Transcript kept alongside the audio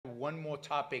one more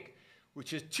topic,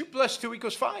 which is 2 plus 2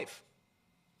 equals 5.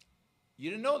 You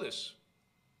didn't know this.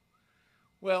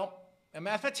 Well, a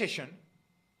mathematician,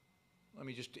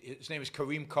 his name is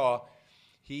Kareem Carr.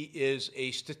 He is a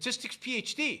statistics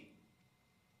PhD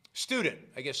student,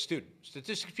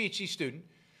 statistics PhD student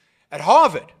at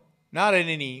Harvard, not at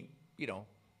any,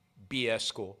 BS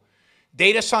school.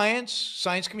 Data science,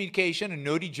 science communication, and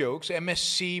nerdy jokes,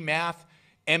 MSc math,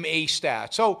 MA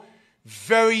stats. So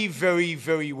very, very,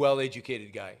 very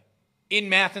well-educated guy in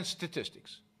math and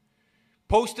statistics.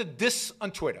 Posted this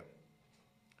on Twitter.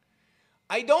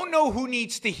 I don't know who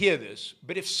needs to hear this,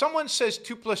 but if someone says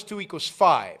 2 plus 2 equals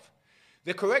 5,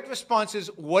 the correct response is,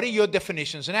 what are your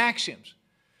definitions and axioms?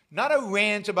 Not a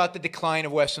rant about the decline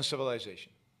of Western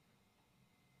civilization.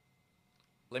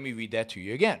 Let me read that to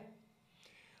you again.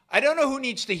 I don't know who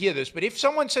needs to hear this, but if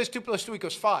someone says 2 plus 2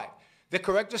 equals 5, the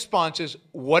correct response is,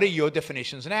 what are your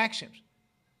definitions and axioms?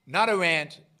 Not a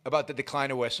rant about the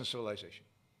decline of Western civilization.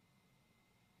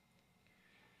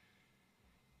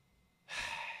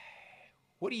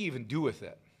 What do you even do with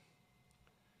that?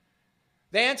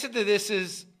 The answer to this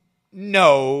is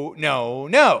no, no,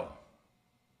 no.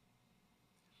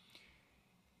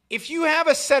 If you have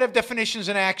a set of definitions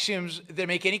and axioms that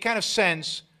make any kind of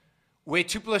sense where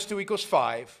 2 plus 2 equals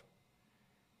 5,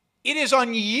 it is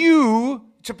on you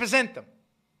to present them.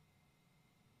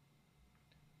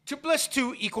 2 plus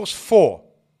 2 equals 4.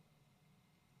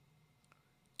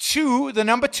 2, the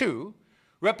number 2,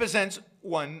 represents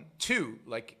 1, 2,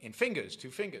 like in fingers,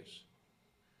 2 fingers.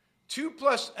 2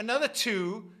 plus another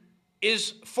 2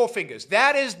 is 4 fingers.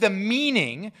 That is the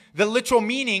meaning, the literal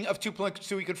meaning of 2 plus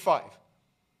 2 equals 5.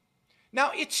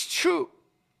 Now, it's true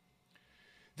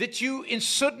that in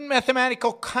certain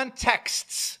mathematical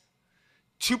contexts,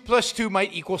 2 plus 2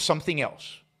 might equal something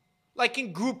else. Like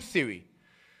in group theory,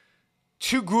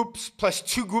 2 groups plus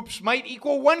 2 groups might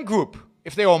equal 1 group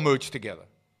if they all merge together.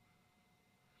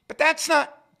 But that's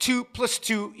not 2 plus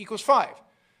 2 equals 5.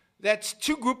 That's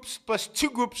 2 groups plus 2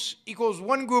 groups equals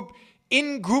 1 group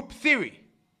in group theory.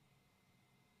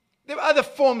 There are other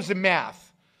forms of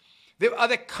math. There are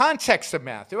other contexts of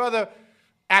math. There are other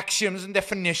axioms and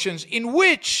definitions in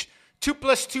which 2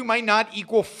 plus 2 might not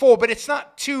equal 4, but it's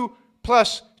not 2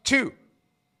 plus 2.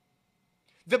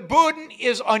 The burden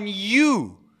is on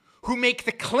you who make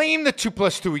the claim that 2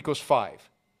 plus 2 equals 5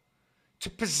 to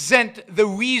present the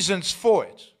reasons for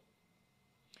it.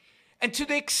 And to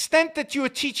the extent that you are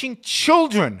teaching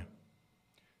children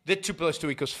that 2 plus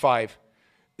 2 equals 5,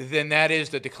 then that is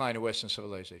the decline of Western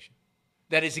civilization.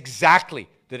 That is exactly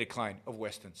the decline of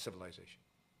Western civilization.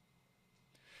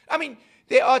 I mean,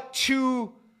 there are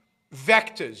 2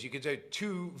 vectors. You could say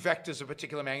 2 vectors of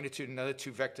particular magnitude, another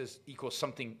 2 vectors equals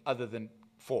something other than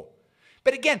 4.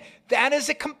 But again, that is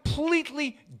a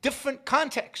completely different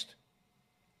context.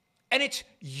 And it's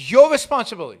your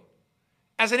responsibility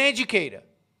as an educator,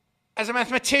 as a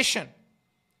mathematician,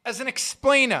 as an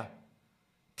explainer,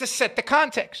 to set the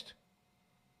context.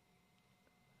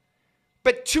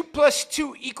 But 2 plus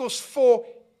 2 equals 4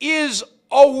 is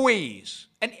always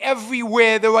and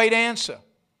everywhere the right answer,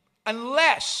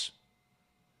 unless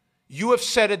you have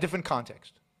set a different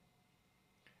context.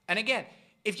 And again,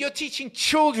 if you're teaching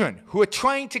children who are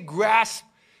trying to grasp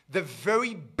the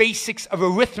very basics of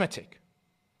arithmetic,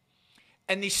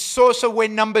 and the source of where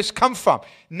numbers come from.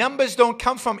 Numbers don't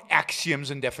come from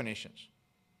axioms and definitions.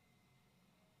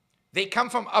 They come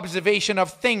from observation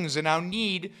of things and our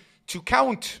need to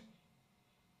count.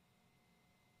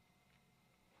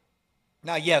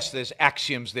 Now, yes, there's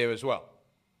axioms there as well.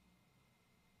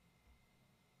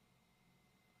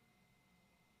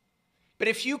 But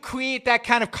if you create that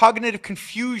kind of cognitive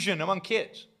confusion among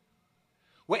kids,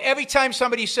 where every time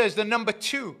somebody says the number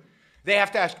 2, they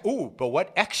have to ask, oh, but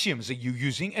what axioms are you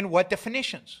using and what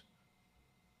definitions?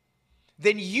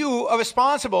 Then you are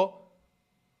responsible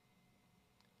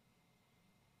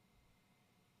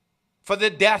for the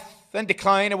death and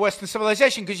decline of Western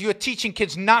civilization because you're teaching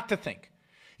kids not to think.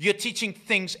 You're teaching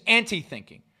things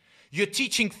anti-thinking. You're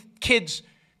teaching kids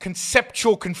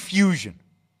conceptual confusion.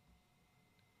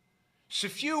 So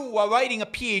if you are writing a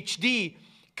PhD,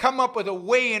 come up with a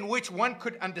way in which one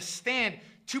could understand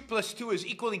 2 plus 2 is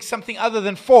equaling something other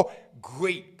than 4.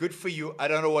 Great. Good for you. I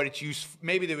don't know what it's used for.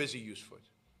 Maybe there is a use for it.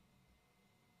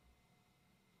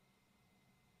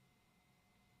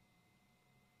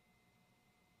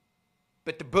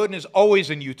 But the burden is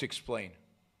always on you to explain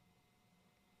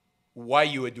why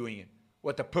you are doing it,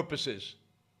 what the purpose is,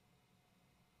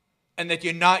 and that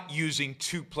you're not using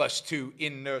 2 plus 2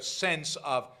 in the sense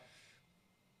of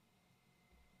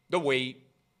the way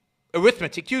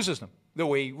arithmetic uses them, the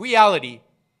way we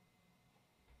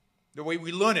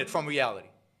learn it from reality.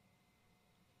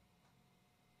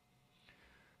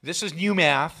 This is new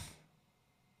math.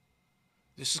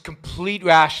 This is complete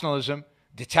rationalism,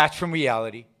 detached from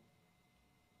reality.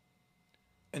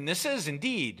 And this is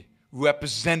indeed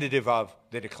representative of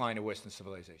the decline of Western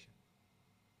civilization.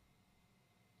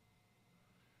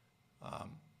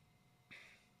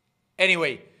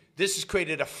 Anyway, this has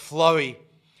created a flurry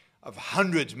of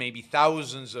hundreds, maybe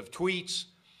thousands of tweets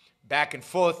back and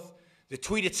forth. The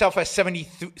tweet itself has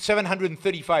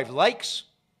 735 likes.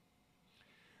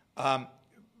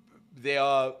 There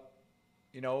are,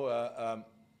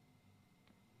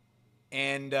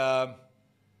 and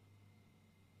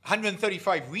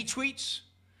 135 retweets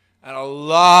and a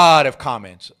lot of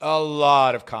comments,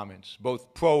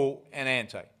 both pro and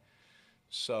anti.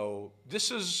 So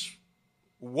this is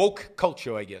woke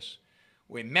culture, I guess,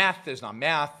 where math is not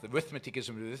math, arithmetic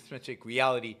isn't arithmetic,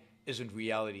 reality isn't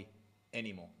reality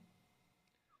anymore.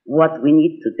 What we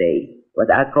need today,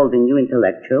 what I call the new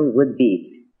intellectual, would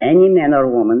be any man or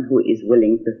woman who is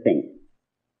willing to think.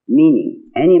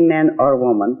 Meaning, any man or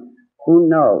woman who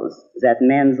knows that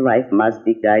man's life must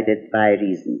be guided by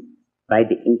reason, by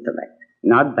the intellect,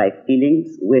 not by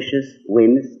feelings, wishes,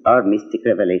 whims, or mystic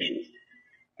revelations.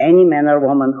 Any man or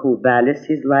woman who values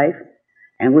his life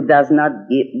and who does not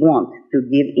want to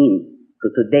give in to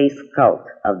today's cult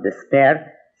of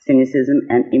despair, cynicism,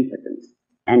 and impotence,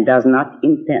 and does not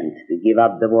intend to give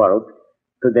up the world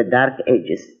to the dark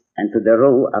ages and to the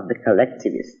rule of the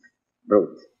collectivist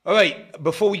brute. All right,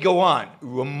 before we go on,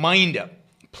 reminder,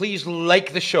 please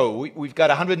like the show. We've got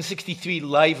 163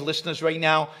 live listeners right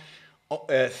now,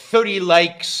 30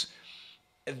 likes.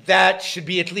 That should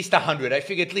be at least 100. I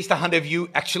figure at least 100 of you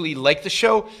actually like the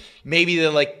show. Maybe there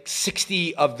are like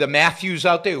 60 of the Matthews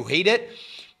out there who hate it.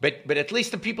 But at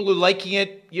least the people who are liking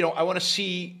it, I want to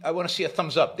see a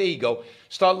thumbs up. There you go.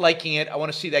 Start liking it. I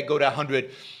want to see that go to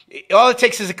 100. All it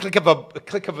takes is a click of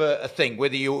a thing,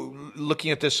 whether you're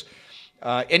looking at this.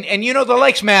 And the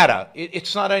likes matter.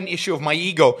 It's not an issue of my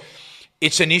ego.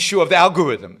 It's an issue of the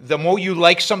algorithm. The more you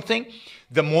like something,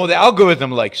 the more the algorithm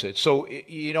likes it. So,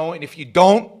 and if you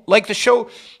don't like the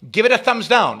show, give it a thumbs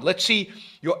down. Let's see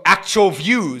your actual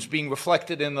views being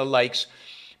reflected in the likes.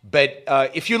 But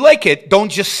if you like it, don't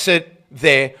just sit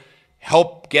there.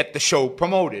 Help get the show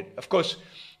promoted. Of course,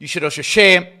 you should also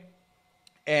share.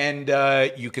 And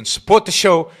you can support the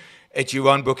show at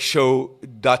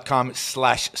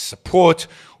yaronbrookshow.com/support,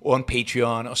 or on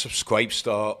Patreon or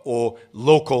Subscribestar or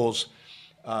Locals.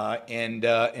 And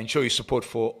show your support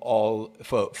for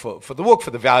the work,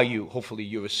 for the value hopefully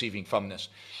you're receiving from this.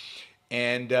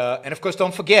 And of course,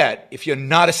 don't forget, if you're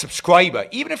not a subscriber,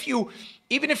 even if you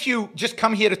just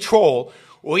come here to troll,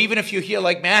 or even if you're here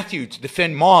like Matthew to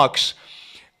defend Marx,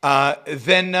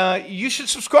 then you should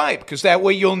subscribe, because that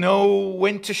way you'll know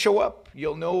when to show up.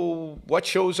 You'll know what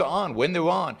shows are on, when they're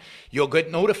on. You'll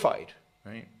get notified,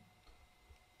 right?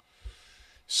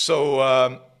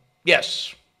 So,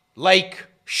 yes, like,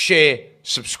 share,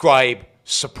 subscribe,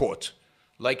 support.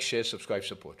 Like, share, subscribe,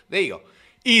 support. There you go.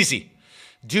 Easy.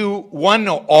 Do one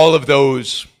or all of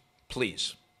those,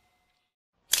 please.